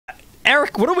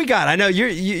Eric, what do we got? I know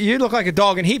you look like a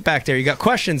dog in heat back there. You got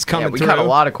questions coming through. We got a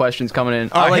lot of questions coming in.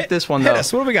 I like this one, though. Hit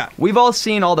us. What do we got? We've all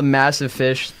seen all the massive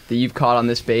fish that you've caught on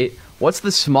this bait. What's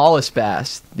the smallest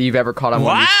bass that you've ever caught on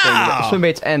one of these swim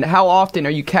baits? And how often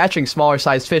are you catching smaller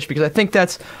sized fish? Because I think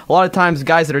that's a lot of times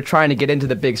guys that are trying to get into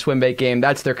the big swim bait game,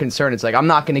 that's their concern. It's like, I'm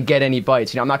not going to get any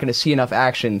bites. I'm not going to see enough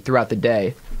action throughout the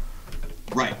day.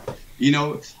 Right.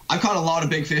 I've caught a lot of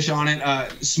big fish on it.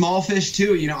 Small fish,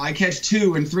 too. I catch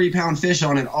 2 and 3 pound fish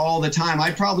on it all the time.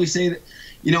 I'd probably say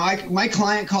that, my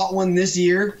client caught one this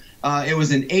year. It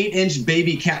was an 8-inch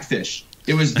baby catfish.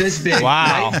 It was this big,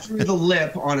 right through the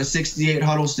lip on a 68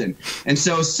 Huddleston. And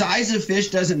so size of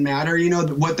fish doesn't matter.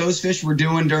 What those fish were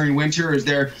doing during winter is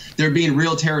they're being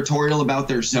real territorial about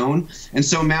their zone. And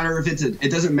so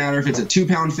it doesn't matter if it's a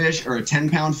 2-pound fish or a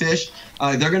 10-pound fish.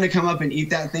 They're going to come up and eat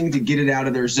that thing to get it out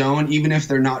of their zone, even if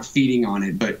they're not feeding on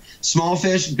it. But small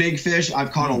fish, big fish,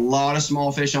 I've caught a lot of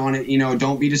small fish on it.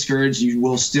 Don't be discouraged. You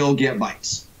will still get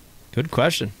bites. Good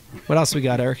question. What else we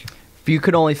got, Eric? If you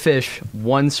could only fish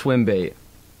one swim bait,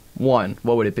 what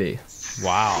would it be?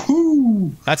 Wow.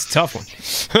 Ooh. That's a tough one.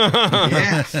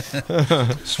 Yeah.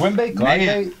 Swim bait?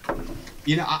 Glide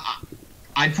bait?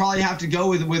 I'd probably have to go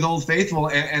with Old Faithful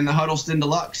and the Huddleston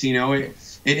Deluxe. It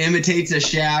imitates a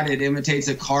shad, it imitates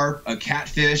a carp, a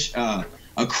catfish, a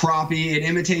crappie. It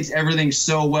imitates everything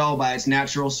so well by its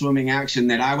natural swimming action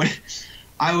that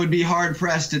I would be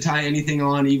hard-pressed to tie anything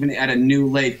on, even at a new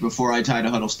lake, before I tied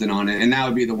a Huddleston on it, and that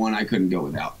would be the one I couldn't go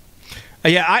without.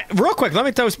 Real quick, let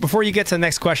me throw, before you get to the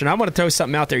next question, I want to throw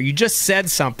something out there. You just said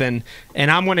something,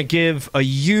 and I'm going to give a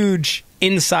huge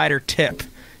insider tip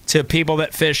to people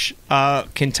that fish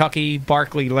Kentucky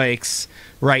Barkley Lakes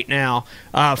right now.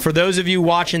 For those of you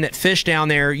watching that fish down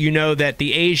there, you know that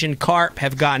the Asian carp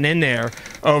have gotten in there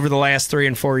over the last 3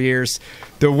 and 4 years.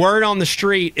 The word on the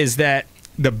street is that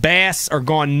the bass are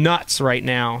going nuts right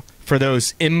now for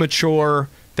those immature,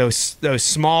 those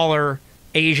smaller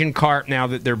Asian carp now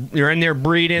that they're in there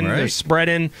breeding, they're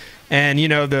spreading, and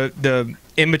the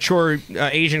immature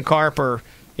Asian carp are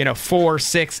 4,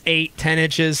 6, 8, 10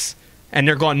 inches, and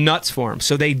they're going nuts for them.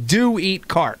 So they do eat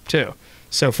carp too.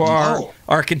 So for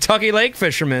our Kentucky lake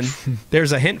fishermen,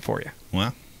 there's a hint for you.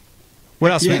 Wow.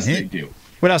 What else? Yes, they do.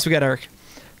 What else we got, Eric?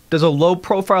 Does a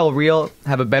low-profile reel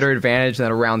have a better advantage than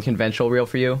a round conventional reel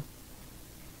for you?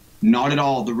 Not at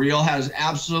all. The reel has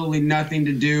absolutely nothing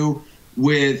to do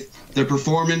with the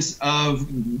performance of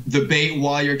the bait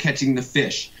while you're catching the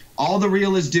fish. All the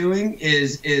reel is doing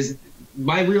is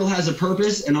my reel has a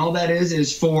purpose, and all that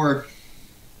is for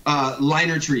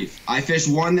line retrieve. I fish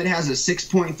one that has a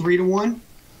 6.3 to 1,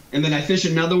 and then I fish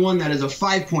another one that is a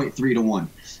 5.3 to 1,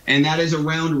 and that is a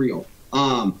round reel.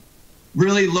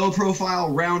 Really low profile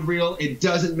round reel, it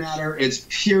doesn't matter. It's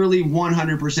purely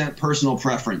 100% personal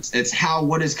preference. It's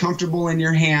what is comfortable in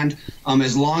your hand,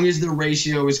 as long as the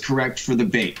ratio is correct for the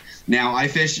bait. Now I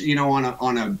fish,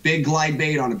 on a big glide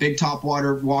bait, on a big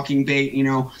topwater walking bait.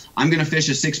 I'm gonna fish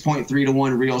a 6.3 to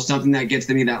 1 reel, something that gets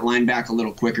me that line back a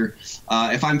little quicker.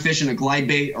 If I'm fishing a glide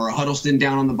bait or a Huddleston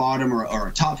down on the bottom or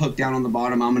a top hook down on the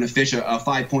bottom, I'm gonna fish a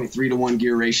 5.3 to 1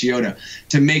 gear ratio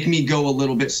to make me go a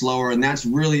little bit slower, and that's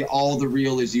really all the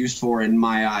reel is used for in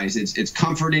my eyes. It's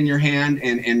comfort in your hand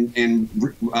and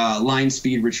line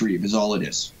speed retrieve is all it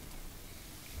is.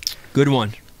 Good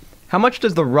one. How much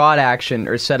does the rod action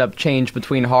or setup change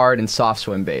between hard and soft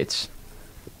swim baits?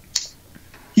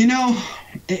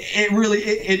 It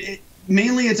really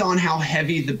mainly it's on how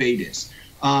heavy the bait is.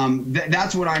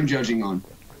 That's what I'm judging on.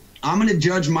 I'm going to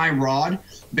judge my rod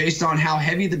based on how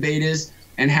heavy the bait is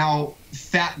and how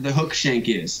fat the hook shank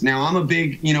is. Now, I'm a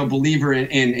big, believer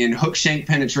in hook shank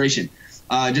penetration.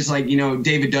 Just like,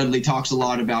 David Dudley talks a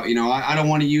lot about, I don't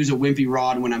want to use a wimpy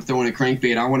rod when I'm throwing a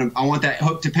crankbait. I want that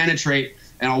hook to penetrate,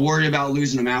 and I'll worry about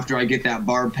losing them after I get that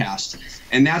barb passed.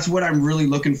 And that's what I'm really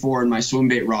looking for in my swim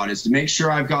bait rod, is to make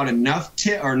sure I've got enough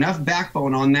enough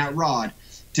backbone on that rod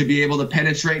to be able to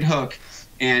penetrate hook,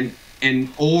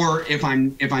 or if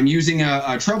I'm using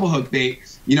a treble hook bait,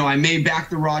 I may back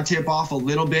the rod tip off a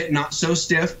little bit, not so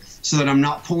stiff, so that I'm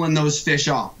not pulling those fish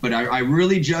off. But I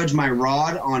really judge my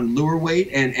rod on lure weight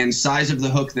and size of the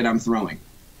hook that I'm throwing.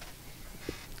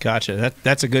 Gotcha.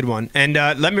 That's a good one. And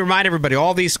let me remind everybody,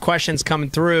 all these questions coming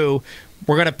through,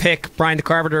 we're going to pick, Brian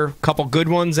DeCarpenter, a couple good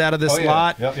ones out of this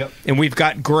lot. Yep. And we've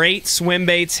got great swim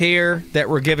baits here that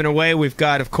we're giving away. We've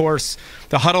got, of course,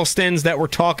 the Huddlestons that we're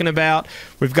talking about.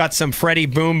 We've got some Freddie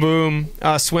Boom Boom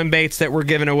swim baits that we're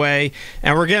giving away.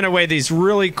 And we're giving away these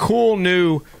really cool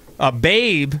new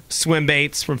Babe swim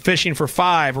baits from Fishing for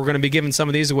Five. We're going to be giving some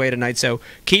of these away tonight. So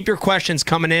keep your questions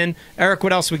coming in. Eric,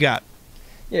 what else we got?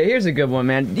 Yeah, here's a good one,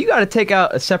 man. You got to take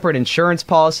out a separate insurance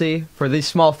policy for these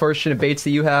small first of baits that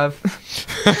you have.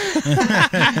 Man,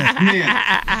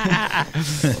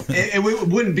 it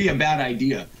wouldn't be a bad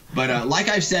idea. But like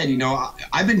I've said,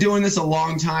 I've been doing this a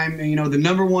long time. And, the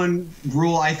number one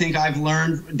rule I think I've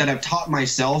learned that I've taught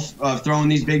myself of throwing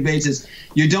these big baits is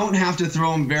you don't have to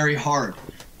throw them very hard.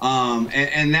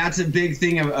 And that's a big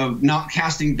thing of not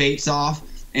casting baits off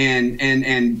and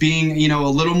being,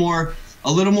 a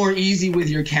little more easy with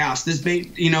your cast. This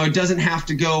bait, it doesn't have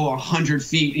to go 100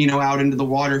 feet, out into the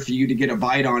water for you to get a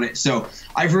bite on it. So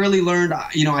I've really learned,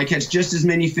 I catch just as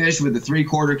many fish with a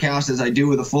 3/4 cast as I do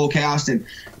with a full cast, and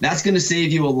that's going to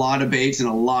save you a lot of baits and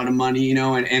a lot of money,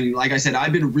 and like I said,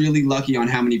 I've been really lucky on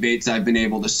how many baits I've been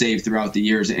able to save throughout the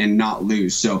years and not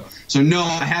lose. So no,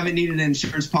 I haven't needed an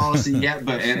insurance policy yet,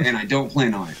 but and I don't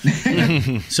plan on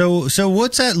it. So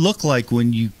what's that look like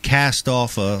when you cast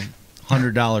off a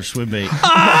 $100 swim bait?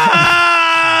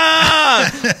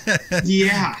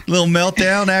 Yeah. Little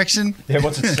meltdown action. Yeah,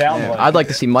 what's it sound like? I'd like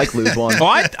to see Mike lose one. Well,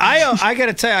 I got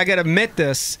to tell you, I got to admit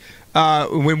this.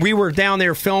 When we were down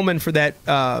there filming for that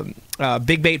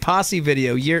Big Bait Posse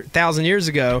video 1,000 years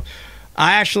ago,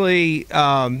 I actually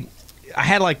I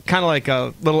had kind of like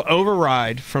a little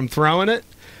override from throwing it.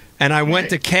 And I went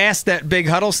to cast that big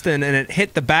Huddleston, and it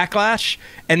hit the backlash,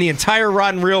 and the entire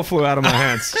rod and reel flew out of my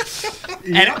hands.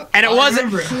 and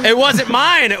it wasn't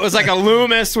mine. It was like a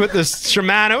Loomis with this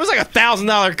Shimano. It was like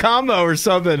 $1,000 combo or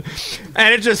something,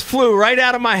 and it just flew right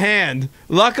out of my hand.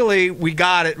 Luckily, we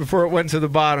got it before it went to the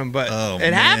bottom, but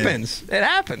it happens. It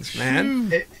happens,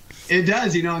 man. It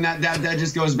does, and that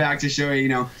just goes back to show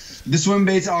you, the swim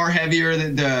baits are heavier.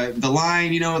 The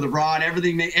line, the rod,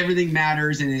 everything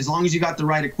matters. And as long as you got the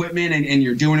right equipment and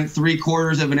you're doing it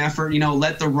 3/4 of an effort,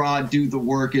 let the rod do the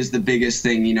work is the biggest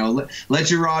thing.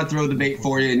 Let your rod throw the bait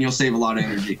for you, and you'll save a lot of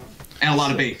energy and a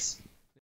lot of baits.